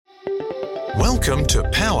Welcome to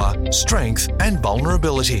Power, Strength and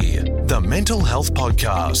Vulnerability, the Mental Health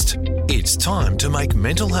Podcast. It's time to make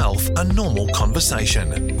mental health a normal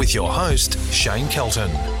conversation with your host, Shane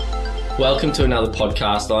Kelton. Welcome to another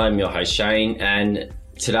podcast. I'm your host, Shane, and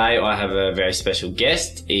today I have a very special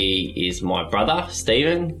guest. He is my brother,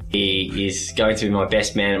 Stephen. He is going to be my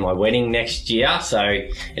best man at my wedding next year, so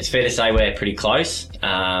it's fair to say we're pretty close.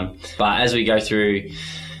 But as we go through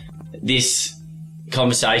this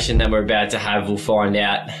conversation that we're about to have, we'll find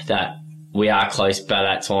out that we are close, but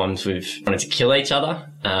at times we've wanted to kill each other.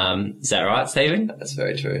 Is that right, Stephen? That's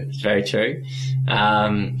very true. It's very true.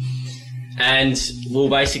 And we'll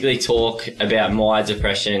basically talk about my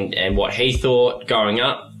depression and what he thought growing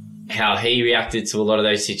up, how he reacted to a lot of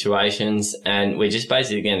those situations, and we're just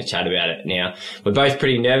basically going to chat about it now. We're both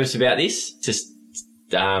pretty nervous about this, just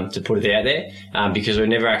to put it out there, because we've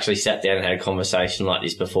never actually sat down and had a conversation like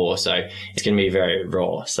this before, so it's going to be very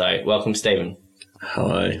raw. So welcome, Stephen.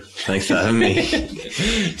 Hello. Thanks for having me.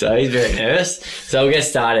 So he's very nervous. So we'll get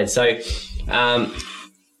started. So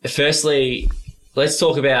firstly, let's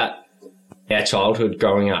talk about our childhood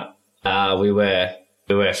growing up. We were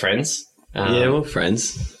friends. Yeah, we're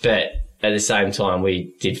friends. But at the same time,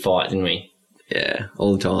 we did fight, didn't we? Yeah,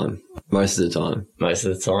 all the time. Most of the time. Most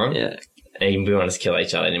of the time? Yeah. And we wanted to kill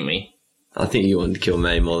each other, didn't we? I think you wanted to kill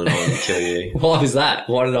me more than I wanted to kill you. Why was that?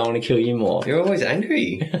 Why did I want to kill you more? You're always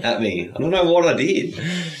angry at me. I don't know what I did.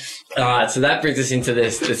 All right, so that brings us into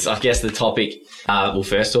this I guess, the topic we'll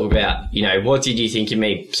first talk about. You know, what did you think of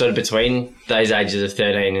me sort of between those ages of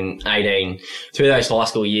 13 and 18, through those high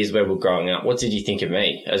school years where we were growing up? What did you think of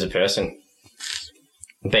me as a person?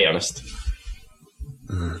 Be honest.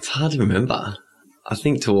 It's hard to remember. I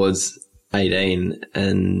think towards 18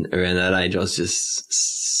 and around that age, I was just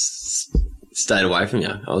stayed away from you.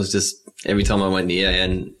 I was just, every time I went near you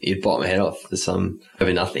and you'd bite my head off for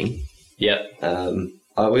over nothing. Yep.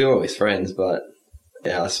 We were always friends, but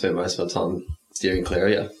yeah, I spent most of my time steering clear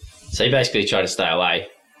of you. So you basically tried to stay away.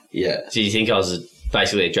 Yeah. Do you think I was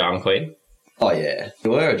basically a drama queen? Oh yeah,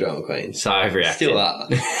 you were a drama queen. So I overreacted. Still are.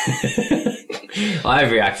 I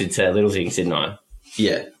overreacted to little things, didn't I?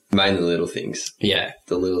 Yeah, mainly little things. Yeah.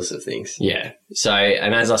 The littlest of things. Yeah. So,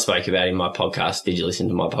 and as I spoke about in my podcast, did you listen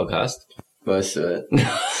to my podcast? Most of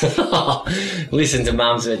it. Listen to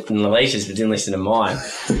Mum's and Alicia's, but didn't listen to mine.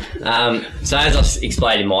 So as I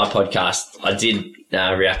explained in my podcast, I did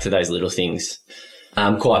react to those little things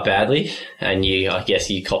quite badly, and I guess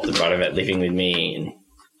you copped the brunt of it living with me,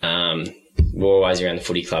 and we're always around the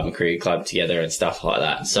footy club and cricket club together and stuff like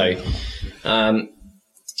that. So,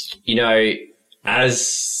 you know,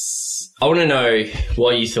 as I want to know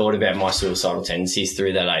what you thought about my suicidal tendencies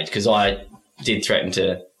through that age, because I did threaten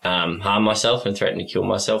to harm myself and threaten to kill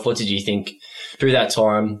myself. What did you think through that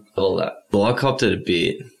time of all that? Well, I copped it a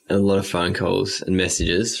bit, a lot of phone calls and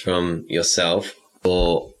messages from yourself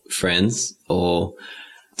or friends or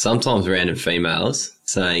sometimes random females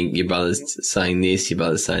saying your brother's saying this, your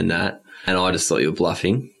brother's saying that, and I just thought you were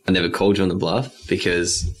bluffing. I never called you on the bluff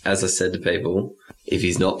because, as I said to people, if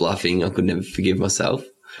he's not bluffing, I could never forgive myself.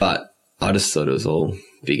 But I just thought it was all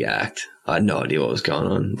big act. I had no idea what was going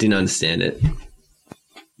on. Didn't understand it.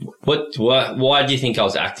 Why do you think I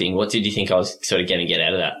was acting? What did you think I was sort of going to get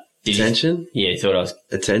out of that? Attention? You thought I was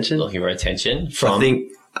attention? Looking for attention from?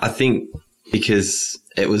 I think because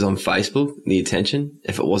it was on Facebook, the attention.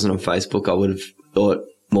 If it wasn't on Facebook, I would have thought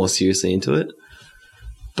more seriously into it.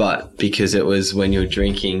 But because it was when you were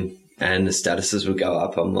drinking and the statuses would go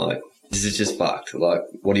up, I'm like, this is just fucked. Like,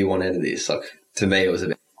 what do you want out of this? Like, to me, it was a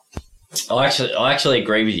bit. I actually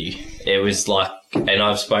agree with you. It was like, and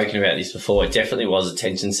I've spoken about this before, it definitely was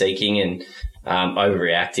attention seeking and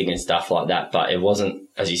overreacting and stuff like that. But it wasn't,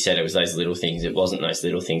 as you said, it was those little things. It wasn't those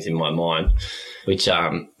little things in my mind, which I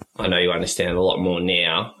know you understand a lot more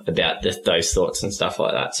now about those thoughts and stuff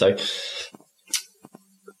like that. So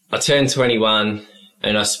I turned 21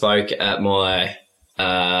 and I spoke at my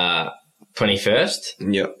 21st.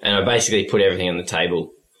 Yep. And I basically put everything on the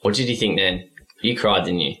table. What did you think then? You cried,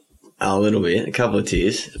 didn't you? A little bit, a couple of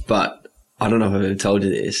tears. But I don't know if I've ever told you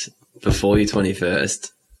this. Before your 21st,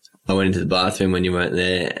 I went into the bathroom when you weren't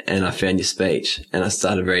there and I found your speech and I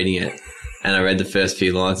started reading it. And I read the first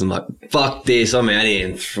few lines. I'm like, fuck this, I'm out here,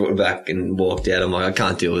 and threw it back and walked out. I'm like, I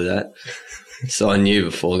can't deal with that. So I knew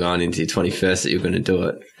before going into your 21st that you were going to do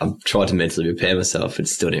it. I tried to mentally prepare myself. It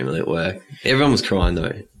still didn't really work. Everyone was crying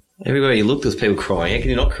though. Everywhere you looked, there was people crying. How can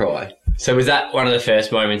you not cry? So was that one of the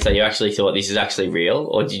first moments that you actually thought this is actually real,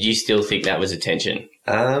 or did you still think that was attention?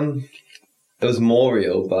 It was more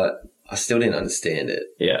real, but I still didn't understand it.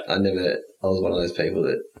 Yeah. I was one of those people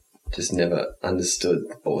that just never understood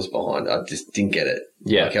what was behind. I just didn't get it.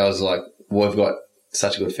 Yeah. Like I was like, we've got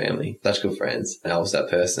such a good family, such good friends, and I was that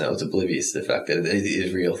person that was oblivious to the fact that it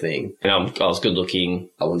is a real thing. And I was good looking.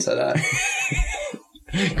 I wouldn't say that.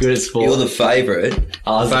 Good at sport. You're the favourite.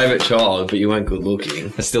 I was the favourite child, but you weren't good looking.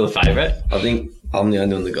 I'm still a favourite. I think I'm the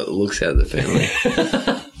only one that got the looks out of the family.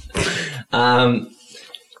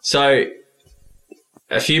 So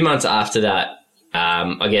a few months after that,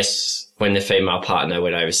 I guess when the female partner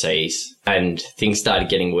went overseas and things started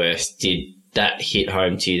getting worse, did that hit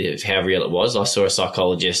home to you of how real it was? I saw a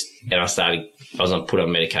psychologist and I was put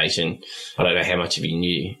on medication. I don't know how much of you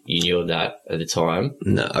knew of that at the time.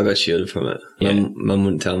 No, I got shielded from it. Yeah. Mum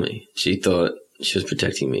wouldn't tell me. She thought she was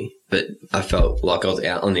protecting me. But I felt like I was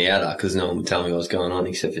out on the outer because no one would tell me what was going on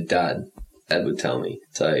except for Dad. Dad would tell me.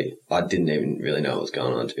 So I didn't even really know what was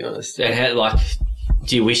going on, to be honest. And how,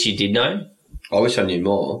 do you wish you did know? I wish I knew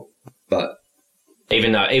more, but...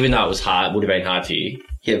 Even though it was hard, it would have been hard for you.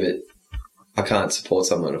 Yeah, but I can't support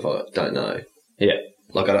someone if I don't know. Yeah.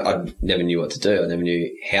 Like, I never knew what to do. I never knew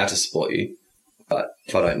how to support you. But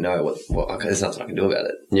if I don't know, there's nothing I can do about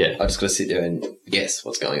it. Yeah. I just got to sit there and guess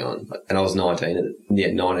what's going on. And I was 19 at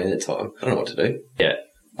the time. I don't know what to do. Yeah.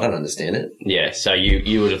 I don't understand it. Yeah, so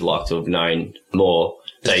you would have liked to have known more.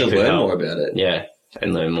 Just to learn more about it. Yeah,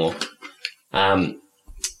 and learn more.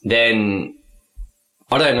 Then,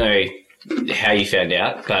 I don't know how you found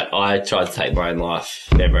out, but I tried to take my own life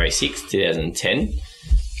February 6th, 2010.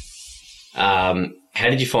 How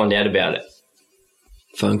did you find out about it?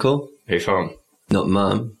 Phone call? Who from? Not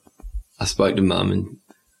Mum. I spoke to Mum and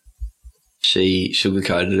she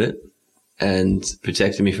sugarcoated it and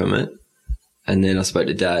protected me from it. And then I spoke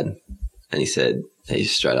to Dad and he said, he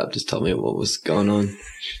straight up just told me what was going on.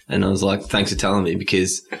 And I was like, thanks for telling me,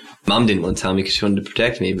 because Mum didn't want to tell me because she wanted to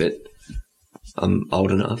protect me, but I'm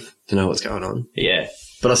old enough to know what's going on. Yeah.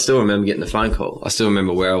 But I still remember getting the phone call. I still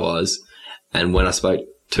remember where I was and when I spoke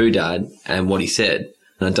to Dad and what he said.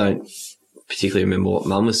 And I don't particularly remember what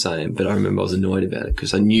Mum was saying, but I remember I was annoyed about it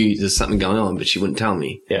because I knew there's something going on, but she wouldn't tell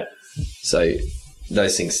me. Yeah. So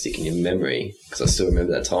those things stick in your memory because I still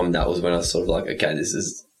remember that time. That was when I was sort of like, okay, this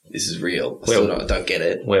is real. I still don't get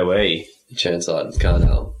it. Where were you? Churnside,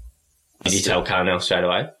 Carnell. Did you tell Carnell straight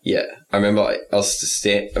away? Yeah. I remember I was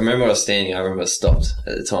standing. I remember I stopped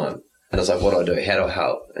at the time and I was like, what do I do? How do I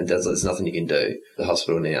help? And Dad's like, there's nothing you can do. The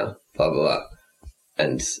hospital now, blah, blah, blah.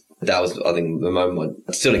 And that was, I think, the moment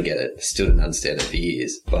I still didn't get it. Still didn't understand it for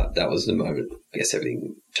years. But that was the moment, I guess,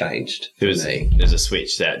 everything changed for me. There's a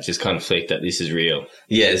switch that just kind of flicked that this is real.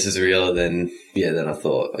 Yeah, this is realer than I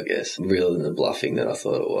thought, I guess. Realer than the bluffing that I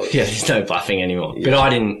thought it was. Yeah, there's no bluffing anymore. Yeah. But I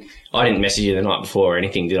didn't message you the night before or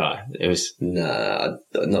anything, did I? It was... Nah,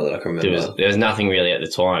 not that I can remember. There was nothing really at the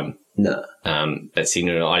time. No. That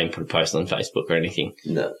signaled I didn't put a post on Facebook or anything.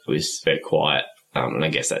 No. It was very quiet. And I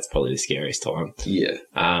guess that's probably the scariest time. Yeah.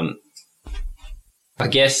 I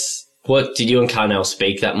guess, what did you and Carnell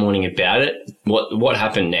speak that morning about it? What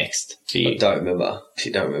happened next for you? I don't remember. I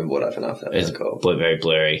don't remember what happened after that. It's very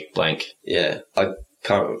blurry, blank. Yeah. I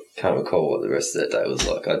can't recall what the rest of that day was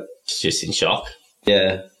like. Just in shock?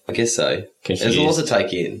 Yeah, I guess so. Confused. There's a lot to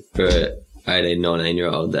take in for an 18,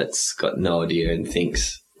 19-year-old that's got no idea and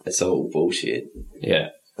thinks it's all bullshit. Yeah.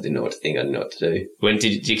 I didn't know what to think. I didn't know what to do. When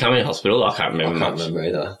did you come in hospital? I can't remember. I can't remember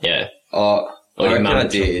either. Yeah. I reckon I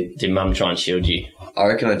did. Did Mum try and shield you? I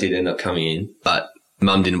reckon I did end up coming in, but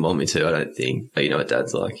Mum didn't want me to, I don't think. But you know what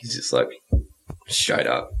Dad's like. He's just like, straight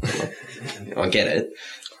up. I get it.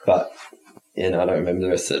 But, I don't remember the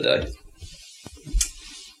rest of the day.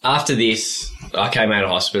 After this, I came out of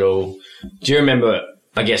hospital. Do you remember,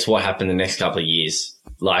 I guess, what happened the next couple of years?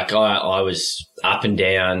 Like, I was up and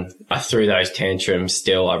down. I threw those tantrums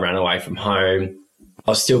still. I ran away from home.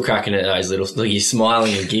 I was still cracking at those little... Look, you're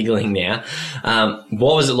smiling and giggling now.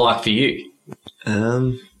 What was it like for you?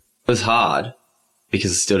 It was hard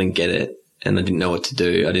because I still didn't get it and I didn't know what to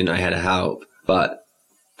do. I didn't know how to help. But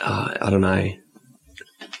I don't know.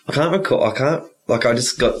 I can't recall. I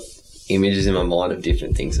just got images in my mind of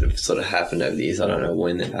different things that have sort of happened over the years. I don't know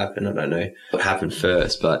when they happened. I don't know what happened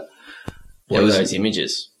first, but... What were those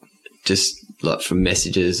images? Just like from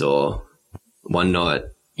messages, or one night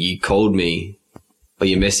you called me or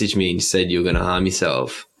you messaged me and said you were going to harm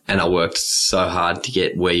yourself, and I worked so hard to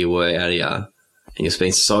get where you were out of here, and it's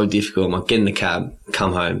been so difficult. I'm like, get in the cab,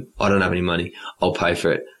 come home. I don't have any money. I'll pay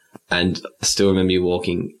for it. And I still remember you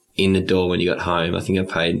walking in the door when you got home. I think I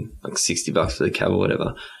paid like $60 for the cab or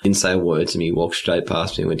whatever. Didn't say a word to me, walked straight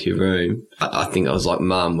past me and went to your room. I think I was like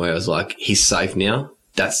Mum, where I was like, he's safe now.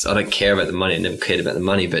 I don't care about the money. I never cared about the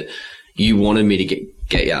money, but you wanted me to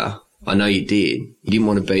get ya. I know you did. You didn't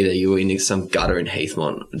want to be there. You were in some gutter in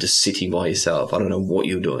Heathmont, just sitting by yourself. I don't know what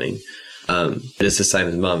you were doing. But it's the same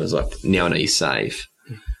as mum. It's like, now I know you're safe.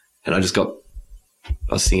 And I was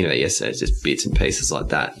thinking about yesterday, just bits and pieces like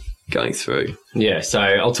that going through. Yeah, so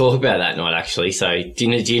I'll talk about that night actually. So do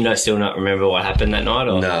you still not remember what happened that night?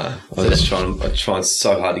 Or? No, I was trying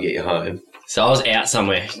so hard to get you home. So I was out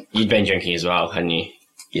somewhere. You'd been drinking as well, hadn't you?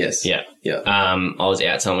 Yes. Yeah. Yeah. I was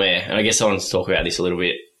out somewhere, and I guess I want to talk about this a little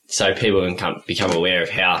bit so people can become aware of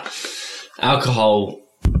how alcohol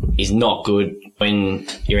is not good when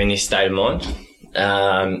you're in this state of mind.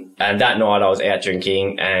 And that night I was out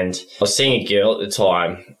drinking and I was seeing a girl at the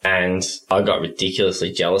time and I got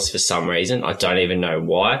ridiculously jealous for some reason. I don't even know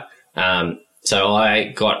why. So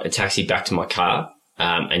I got a taxi back to my car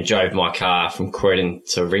and drove my car from Croydon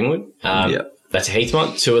to Ringwood. That's a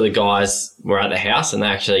Heathmont. Two of the guys were at the house and they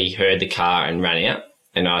actually heard the car and ran out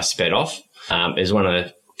and I sped off. It was one of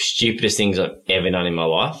the stupidest things I've ever done in my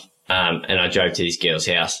life. And I drove to this girl's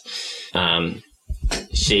house. And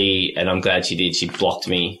I'm glad she did, she blocked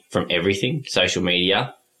me from everything, social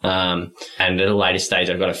media. And at a later stage,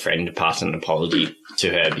 I got a friend to pass an apology to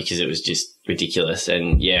her because it was just ridiculous.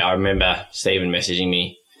 And yeah, I remember Stephen messaging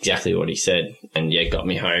me exactly what he said and yeah, got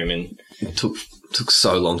me home and it took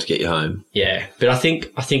so long to get you home. Yeah. But I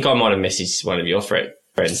think I might have messaged one of your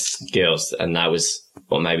friends, girls, and that was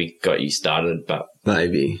what maybe got you started, but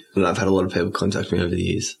maybe. And I've had a lot of people contact me over the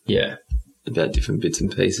years. Yeah. About different bits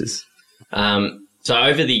and pieces. So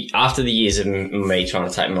after the years of me trying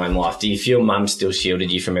to take my own life, do you feel Mum still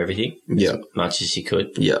shielded you from everything? Yeah. As much as she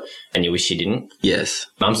could? Yeah. And you wish she didn't? Yes.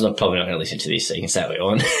 Mum's probably not going to listen to this, so you can say what you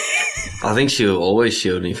want. I think she'll always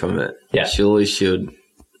shield me from it. Yeah. She'll always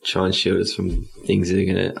try and shield us from things that are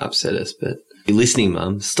going to upset us. But you're listening,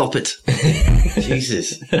 Mum. Stop it.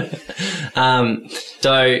 Jesus.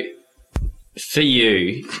 So for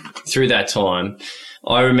you, through that time,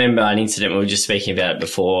 I remember an incident, we were just speaking about it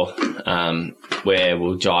before, where we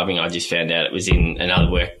were driving. I just found out it was in another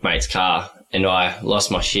workmate's car and I lost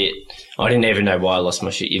my shit. I didn't even know why I lost my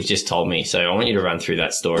shit. You've just told me. So I want you to run through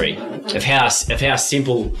that story of how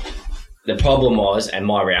simple the problem was and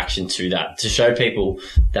my reaction to that, to show people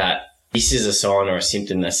that this is a sign or a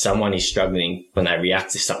symptom that someone is struggling when they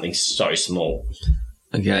react to something so small.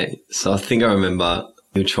 Okay. So I think I remember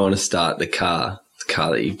you were trying to start the car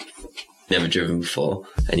that you never driven before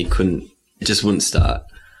and it just wouldn't start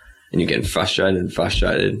and you're getting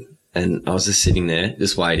frustrated and I was just sitting there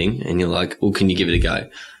just waiting and you're like, well, can you give it a go? I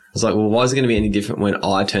was like, well, why is it going to be any different when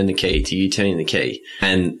I turn the key to you turning the key?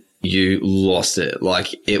 And you lost it.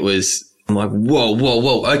 Like I'm like,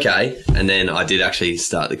 whoa, okay. And then I did actually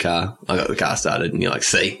start the car. I got the car started and you're like,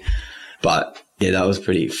 see. But yeah, that was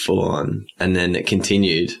pretty full on. And then it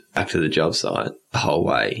continued back to the job site the whole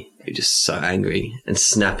way. You're just so angry and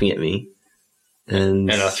snapping at me.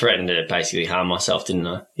 And I threatened to basically harm myself, didn't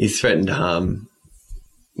I? You threatened to harm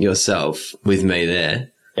yourself with me there.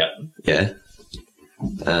 Yep. Yeah.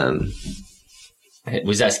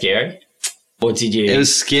 Was that scary? Or did you? It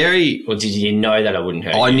was scary. Or did you know that I wouldn't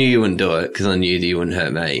hurt you? I knew you wouldn't do it because I knew that you wouldn't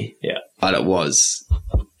hurt me. Yeah. But it was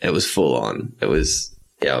full on. It was,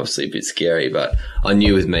 yeah, obviously a bit scary, but I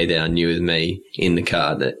knew with me there, I knew with me in the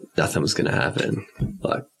car that nothing was going to happen.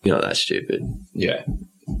 Like, you're not that stupid. Yeah.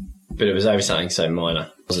 But it was over something so minor,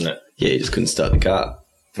 wasn't it? Yeah, you just couldn't start the car.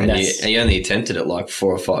 And you only attempted it like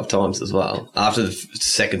 4 or 5 times as well. After the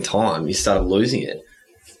second time, you started losing it.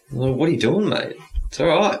 I'm like, what are you doing, mate? It's all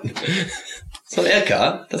right. It's not our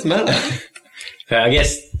car. Doesn't matter. But I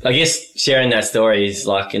guess sharing that story is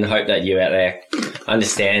like in the hope that you out there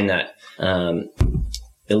understand that the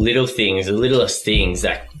littlest things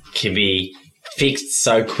that can be fixed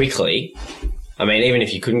so quickly. I mean, even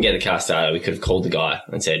if you couldn't get the car started, we could have called the guy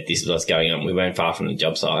and said, this is what's going on. We weren't far from the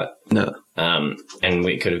job site. No. And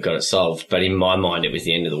we could have got it solved. But in my mind, it was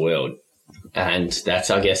the end of the world. And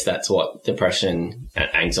I guess that's what depression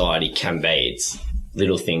and anxiety can be. It's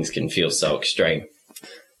little things can feel so extreme.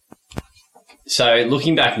 So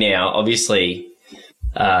looking back now, obviously,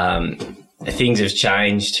 things have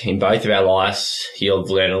changed in both of our lives. You've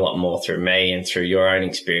learned a lot more through me and through your own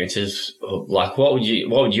experiences. Like, what would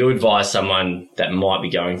you advise someone that might be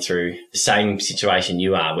going through the same situation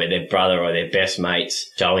you are, where their brother or their best mate's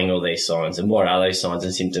showing all these signs? And what are those signs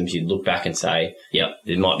and symptoms you'd look back and say, yep,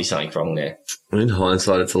 there might be something wrong there? In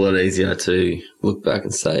hindsight, it's a lot easier to look back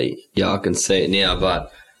and say, yeah, I can see it now, but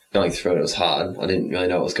going through it was hard. I didn't really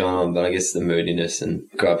know what was going on, but I guess the moodiness and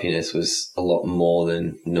grumpiness was a lot more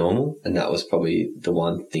than normal. And that was probably the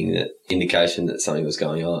one thing indication that something was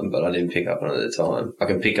going on, but I didn't pick up on it at the time. I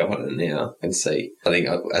can pick up on it now and see. I think,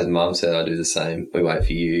 as Mum said, I do the same. We wait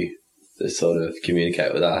for you to sort of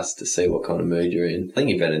communicate with us to see what kind of mood you're in. I think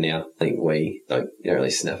you're better now. I think you don't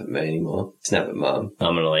really snap at me anymore. Snap at Mum.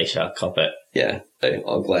 I'm an Alicia, cop it. Yeah, so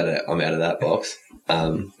I'm glad I'm out of that box.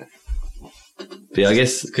 But yeah, I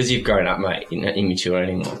guess... Because you've grown up, mate. You're not immature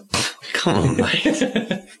anymore. Come on, mate.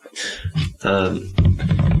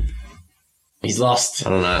 He's lost. I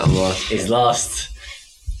don't know. I'm lost. He's lost.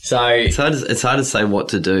 So it's hard to say what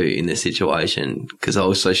to do in this situation because I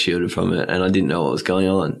was so shielded from it and I didn't know what was going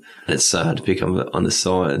on. And it's so hard to pick up on the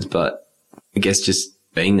signs, but I guess just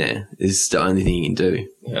being there is the only thing you can do.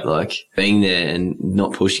 Yeah. Like being there and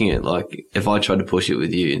not pushing it. Like if I tried to push it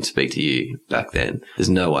with you and speak to you back then, there's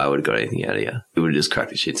no way I would have got anything out of you. You would have just cracked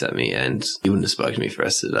the shits at me and you wouldn't have spoken to me for the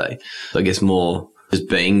rest of the day. So I guess more just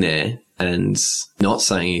being there and not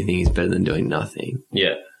saying anything is better than doing nothing.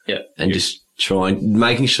 Yeah. And just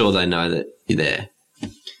making sure they know that you're there.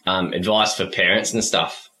 Advice for parents and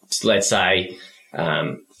stuff. So let's say,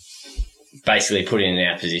 basically put in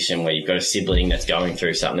our position where you've got a sibling that's going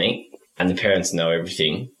through something and the parents know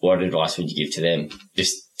everything. What advice would you give to them?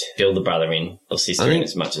 Just fill the brother in or sister in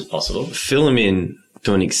as much as possible. Fill them in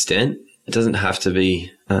to an extent. It doesn't have to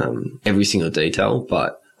be every single detail,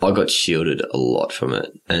 but I got shielded a lot from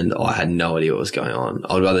it and I had no idea what was going on.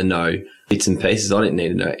 I'd rather know bits and pieces. I didn't need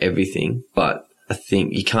to know everything, but I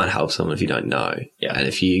think you can't help someone if you don't know. Yeah. And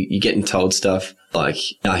if you're getting told stuff like,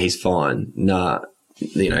 nah, he's fine. Nah,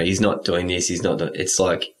 he's not doing this. He's not doing, it's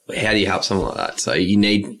like, how do you help someone like that? So you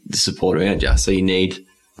need the support around you. So you need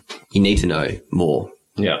to know more.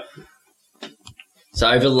 Yeah. So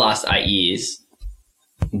over the last 8 years,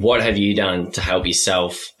 what have you done to help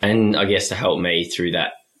yourself and I guess to help me through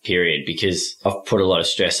that period? Because I've put a lot of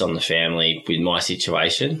stress on the family with my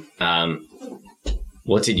situation.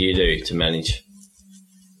 What did you do to manage?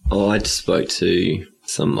 Oh, I just spoke to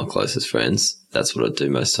some of my closest friends. That's what I'd do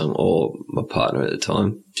most of the time, or my partner at the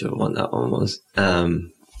time, whichever one that one was.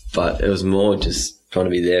 But it was more just trying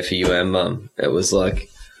to be there for you and Mum. It was like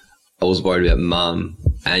I was worried about Mum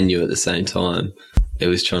and you at the same time. It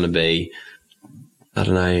was trying to be, I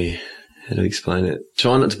don't know how to explain it.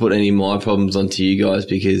 Try not to put any of my problems onto you guys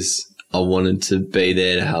because I wanted to be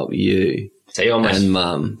there to help you and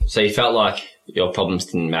Mum. So you felt like your problems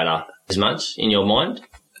didn't matter as much in your mind?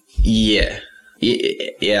 Yeah,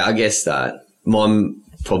 I guess that. My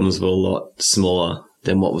problems were a lot smaller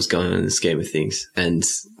than what was going on in the scheme of things. And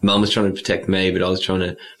Mum was trying to protect me, but I was trying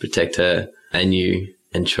to protect her and you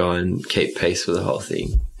and try and keep peace with the whole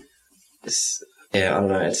thing. I don't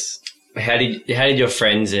know. How did your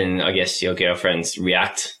friends and I guess your girlfriends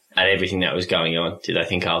react at everything that was going on? Did they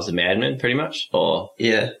think I was a madman pretty much? Or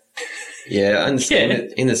Yeah, in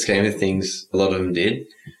the scheme of things, a lot of them did.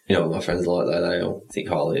 You know what my friends are like though, they all think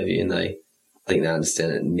highly of you and I think they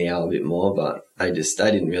understand it now a bit more, but they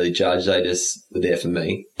didn't really judge. They just were there for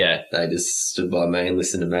me. Yeah. They just stood by me and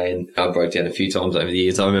listened to me, and I broke down a few times over the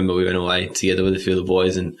years. I remember we went away together with a few of the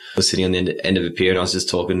boys and I was sitting on the end of a pier and I was just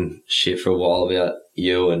talking shit for a while about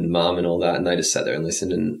you and Mum and all that, and they just sat there and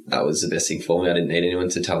listened, and that was the best thing for me. I didn't need anyone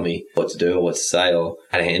to tell me what to do or what to say or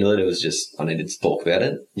how to handle it. It was just I needed to talk about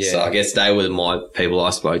it. Yeah. So I guess they were my people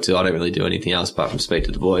I spoke to. I don't really do anything else apart from speak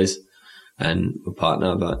to the boys and my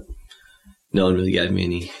partner, but no one really gave me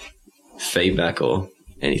any feedback or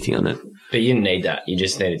anything on it. But you didn't need that. You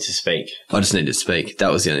just needed to speak. I just needed to speak.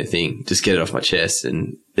 That was the only thing. Just get it off my chest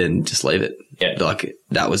and then just leave it. Yeah. Like,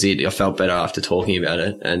 that was it. I felt better after talking about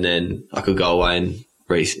it. And then I could go away and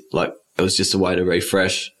it was just a way to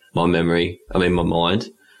refresh my mind,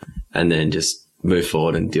 and then just move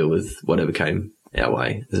forward and deal with whatever came our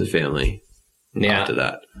way as a family after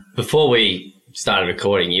that. Before we started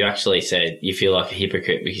recording, you actually said you feel like a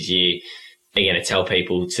hypocrite because you are going to tell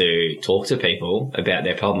people to talk to people about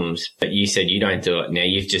their problems, but you said you don't do it. Now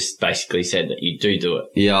you've just basically said that you do it.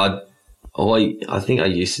 Yeah, I think I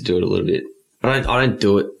used to do it a little bit. I don't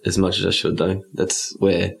do it as much as I should though. That's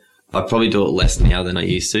where I probably do it less now than I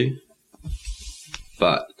used to.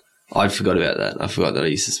 But I forgot about that. I forgot that I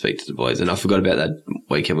used to speak to the boys, and I forgot about that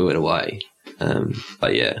weekend we went away.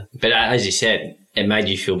 But yeah. But as you said, it made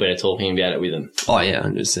you feel better talking about it with them. Oh yeah,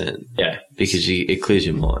 100%. Yeah. Because it clears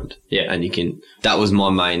your mind. Yeah. And that was my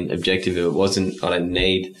main objective. It wasn't, I didn't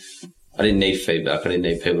need feedback. I didn't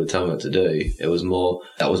need people to tell me what to do. It was more,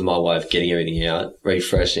 that was my way of getting everything out,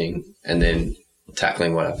 refreshing, and then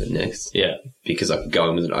tackling what happened next. Yeah. Because I could go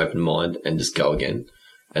in with an open mind and just go again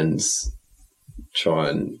and try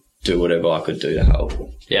and do whatever I could do to help.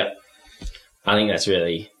 Yeah. I think that's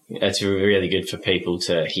really good for people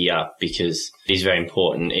to hear, because it is very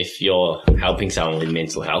important if you're helping someone with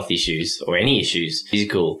mental health issues or any issues,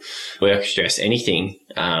 physical, work stress, anything.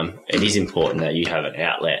 It is important that you have an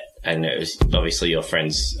outlet and it was obviously your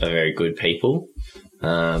friends are very good people,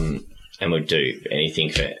 and would do anything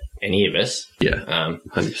for any of us. Yeah,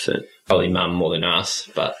 100%. Probably mum more than us,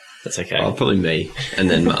 but that's okay. Oh, probably me, and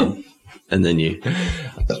then mum, and then you.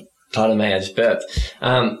 Pardon me, I just burped.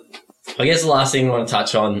 I guess the last thing I want to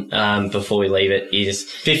touch on before we leave it is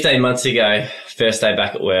 15 months ago, first day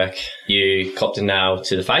back at work, you copped a nail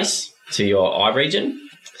to the face, to your eye region,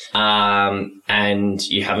 and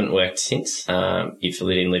you haven't worked since. You've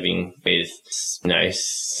been living with,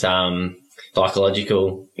 some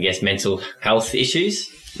psychological, I guess, mental health issues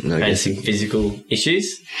and some physical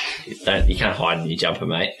issues. You can't hide in your jumper,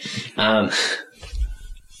 mate.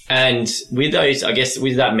 And with those, I guess,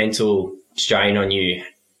 with that mental strain on you,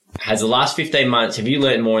 have you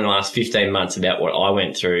learned more in the last 15 months about what I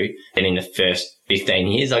went through than in the first 15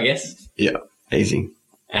 years, I guess? Yeah, easy.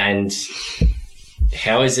 And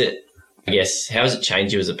how has it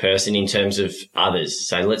changed you as a person in terms of others?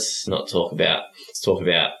 So let's talk about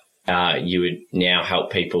how you would now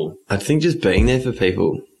help people. I think just being there for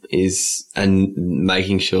people and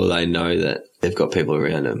making sure they know that they've got people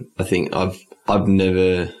around them. I think I've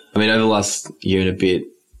never, over the last year and a bit,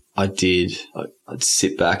 I'd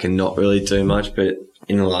sit back and not really do much, but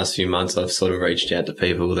in the last few months, I've sort of reached out to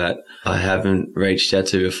people that I haven't reached out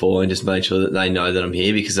to before and just made sure that they know that I'm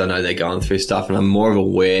here, because I know they're going through stuff, and I'm more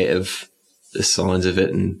aware of the signs of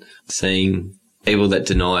it, and seeing people that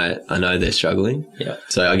deny it, I know they're struggling. Yeah.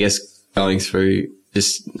 So I guess going through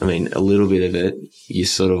a little bit of it, you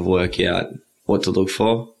sort of work out what to look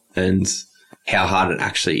for and how hard it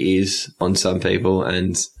actually is on some people,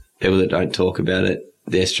 and people that don't talk about it,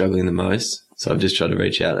 they're struggling the most. So I've just tried to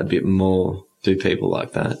reach out a bit more to people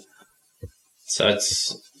like that. So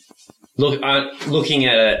it's looking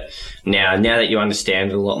at it now that you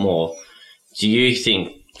understand it a lot more, do you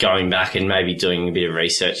think going back and maybe doing a bit of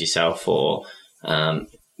research yourself, or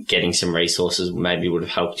getting some resources maybe would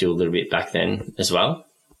have helped you a little bit back then as well?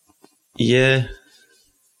 Yeah.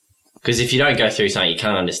 Because if you don't go through something you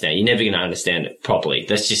can't understand, you're never going to understand it properly.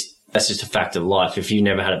 That's just a fact of life. If you've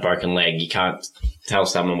never had a broken leg, you can't tell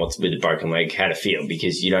someone what's with a broken leg how to feel,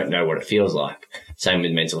 because you don't know what it feels like. Same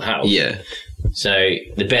with mental health. Yeah. So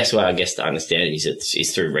the best way, I guess, to understand it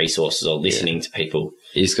is through resources or listening to people.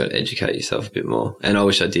 You just got to educate yourself a bit more. And I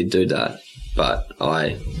wish I did do that, but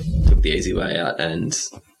I took the easy way out and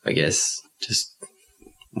I guess just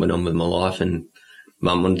went on with my life, and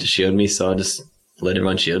mum wanted to shield me, so I just let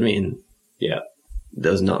everyone shield me, and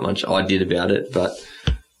there was not much I did about it. But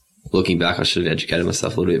looking back, I should have educated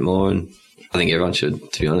myself a little bit more, and I think everyone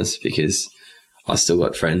should, to be honest, because I still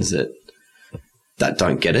got friends that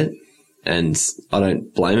don't get it, and I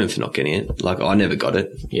don't blame them for not getting it. Like, I never got it.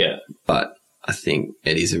 Yeah. But I think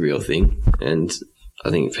it is a real thing, and I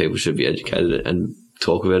think people should be educated and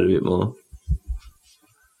talk about it a bit more.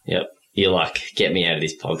 Yep. You're like, get me out of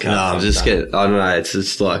this podcast. No, I don't know,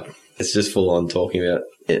 it's just full on talking about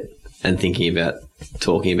it and thinking about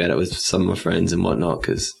talking about it with some of my friends and whatnot,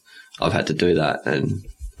 because I've had to do that, and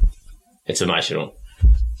it's emotional.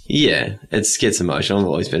 Yeah, it gets emotional. I've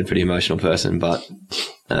always been a pretty emotional person, but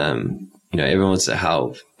everyone wants to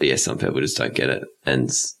help. But yeah, some people just don't get it,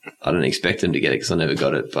 and I don't expect them to get it because I never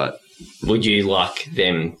got it. But would you like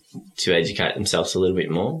them to educate themselves a little bit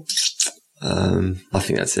more? I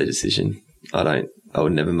think that's their decision. I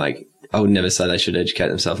would never say they should educate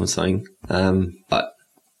themselves on something. But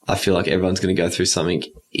I feel like everyone's going to go through something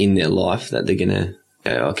in their life that they're going to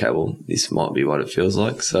go, okay, well, this might be what it feels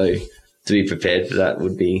like. So to be prepared for that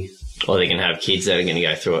would be... Or they can have kids that are going to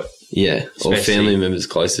go through it. Yeah, or family members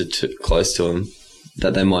close to them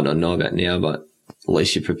that they might not know about now, but at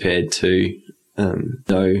least you're prepared to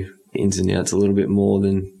know ins and outs a little bit more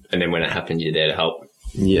than... And then when it happens, you're there to help.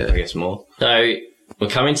 Yeah. I guess more. So we're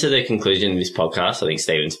coming to the conclusion of this podcast. I think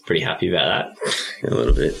Stephen's pretty happy about that. A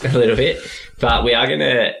little bit. A little bit. But we are going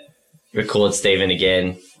to record Stephen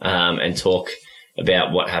again and talk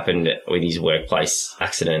about what happened with his workplace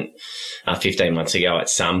accident 15 months ago at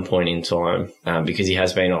some point in time, because he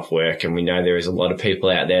has been off work, and we know there is a lot of people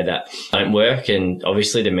out there that don't work, and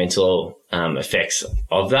obviously the mental effects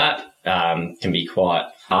of that can be quite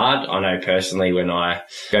hard. I know personally when I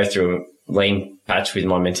go through a lean patch with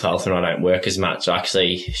my mental health and I don't work as much, I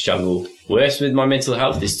actually struggle worse with my mental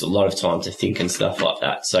health. There's a lot of time to think and stuff like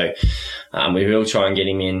that. So we will try and get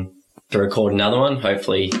him in to record another one.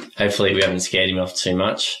 Hopefully we haven't scared him off too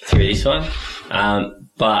much through this one.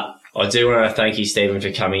 But I do want to thank you, Stephen,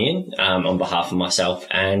 for coming in on behalf of myself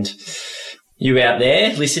and you out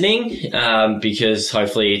there listening, because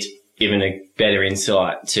hopefully it's given a better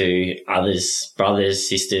insight to others, brothers,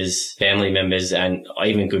 sisters, family members, and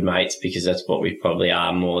even good mates, because that's what we probably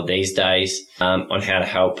are more these days, on how to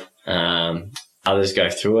help Others go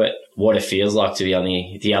through it, what it feels like to be on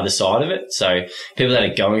the other side of it. So people that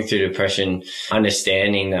are going through depression,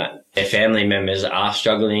 understanding that their family members are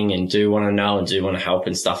struggling and do want to know and do want to help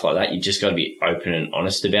and stuff like that. You just got to be open and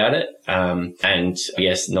honest about it. And I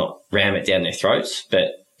guess not ram it down their throats, but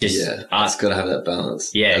just it's got to have that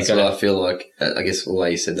balance. Yeah. That's what I feel like. I guess the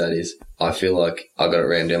way you said that is, I feel like I got it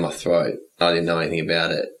rammed down my throat. I didn't know anything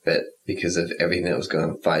about it, but because of everything that was going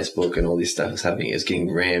on Facebook and all this stuff was happening, it was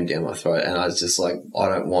getting rammed down my throat. And I was just like, I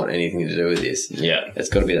don't want anything to do with this. Yeah. It's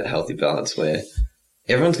got to be that healthy balance where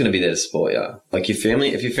everyone's going to be there to support you. Like if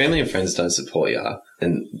your family and friends don't support you,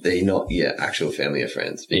 then they're not your actual family or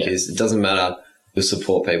friends, because it doesn't matter. You'll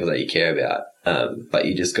support people that you care about. But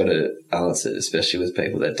you just got to balance it, especially with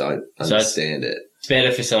people that don't understand it. It's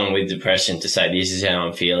better for someone with depression to say, this is how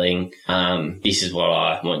I'm feeling. This is what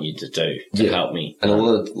I want you to do to help me. And a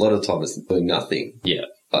lot of time it's doing nothing. Yeah.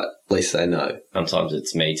 But at least they know. Sometimes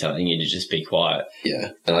it's me telling you to just be quiet.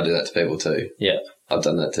 Yeah. And I do that to people too. Yeah. I've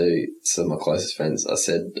done that to some of my closest friends. I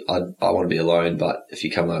said, I want to be alone, but if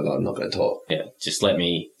you come over, I'm not going to talk. Yeah. Just let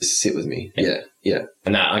me. Just sit with me. Yeah.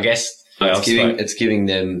 And that, I guess. It's giving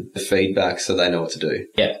them the feedback so they know what to do.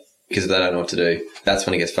 Yeah. Because if they don't know what to do, that's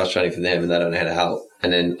when it gets frustrating for them and they don't know how to help.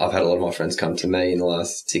 And then I've had a lot of my friends come to me in the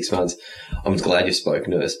last 6 months. I'm glad you've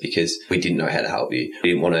spoken to us because we didn't know how to help you.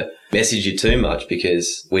 We didn't want to message you too much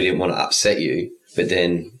because we didn't want to upset you, but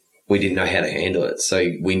then we didn't know how to handle it. So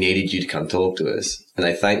we needed you to come talk to us. And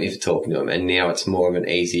they thanked me for talking to them. And now it's more of an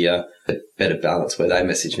easier, better balance where they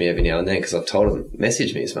message me every now and then because I've told them,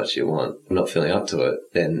 message me as much as you want. I'm not feeling up to it.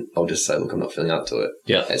 Then I'll just say, look, I'm not feeling up to it.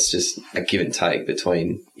 Yeah. It's just a give and take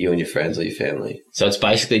between you and your friends or your family. So it's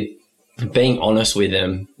basically being honest with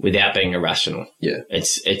them without being irrational. Yeah.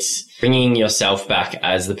 It's bringing yourself back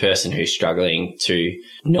as the person who's struggling to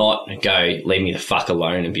not go, leave me the fuck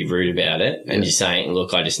alone and be rude about it. And just saying,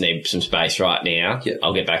 look, I just need some space right now. Yeah.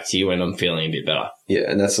 I'll get back to you when I'm feeling a bit better. Yeah.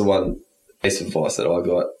 And that's the one piece of advice that I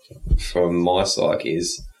got from my psych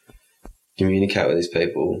is communicate with these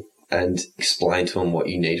people and explain to them what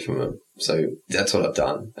you need from them. So that's what I've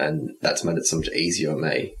done. And that's made it so much easier on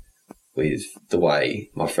me with the way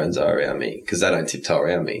my friends are around me, because they don't tiptoe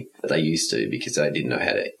around me, but they used to because they didn't know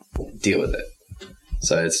how to deal with it.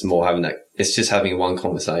 So it's more it's just having one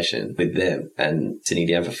conversation with them and sitting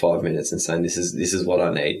down for 5 minutes and saying, this is what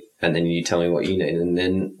I need. And then you tell me what you need and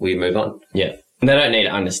then we move on. Yeah. And they don't need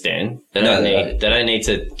to understand. They don't need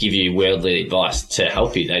to give you worldly advice to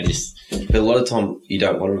help you. But a lot of time you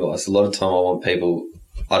don't want advice. A lot of time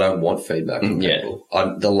I don't want feedback from people.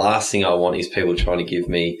 The last thing I want is people trying to give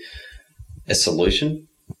me a solution.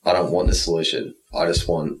 I don't want the solution. I just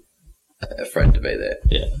want a friend to be there.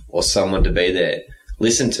 Yeah. Or someone to be there.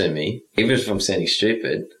 Listen to me, even if I'm sounding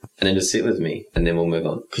stupid, and then just sit with me, and then we'll move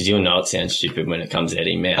on. Because you'll know it sounds stupid when it comes out of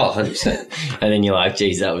your mouth. Oh, 100%. And then you're like,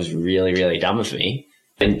 geez, that was really, really dumb of me.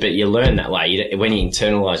 But you learn that way. When you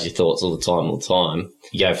internalise your thoughts all the time,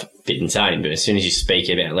 you go a bit insane. But as soon as you speak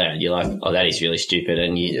it out loud, you're like, oh, that is really stupid,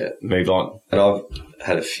 and you move on. And I've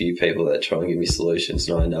had a few people that try and give me solutions,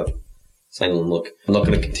 and I end up saying, look, I'm not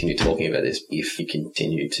going to continue talking about this if you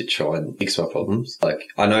continue to try and fix my problems. Like,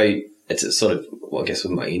 I know it's a sort of, well, I guess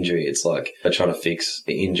with my injury, it's like I'm trying to fix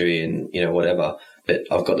the injury and, whatever, but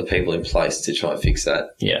I've got the people in place to try and fix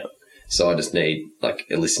that. Yeah. So I just need like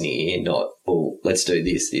a listening ear, not, oh, let's do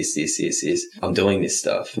this. I'm doing this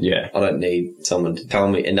stuff. Yeah. I don't need someone to tell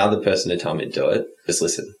me, another person to tell me to do it. Just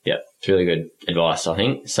listen. Yeah. It's really good advice, I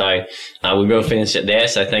think. So we will finish it there.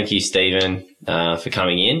 So thank you, Stephen, for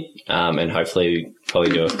coming in. And hopefully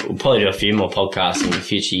we'll probably do a few more podcasts in the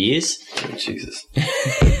future years. Oh, Jesus.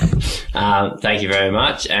 Thank you very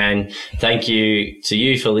much. And thank you to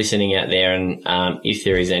you for listening out there. And if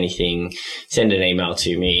there is anything, send an email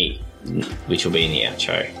to me, which will be in the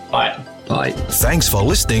outro. Bye. Bye. Thanks for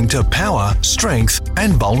listening to Power, Strength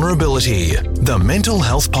and Vulnerability, the Mental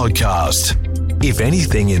Health Podcast. If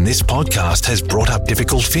anything in this podcast has brought up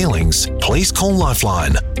difficult feelings, please call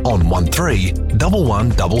Lifeline on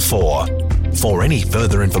 131144. For any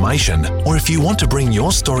further information, or if you want to bring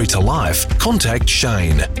your story to life, contact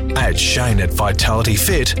Shane at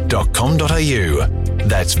shane@vitalityfit.com.au.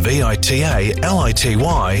 That's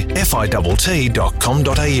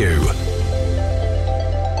vitalityfitt.com.au.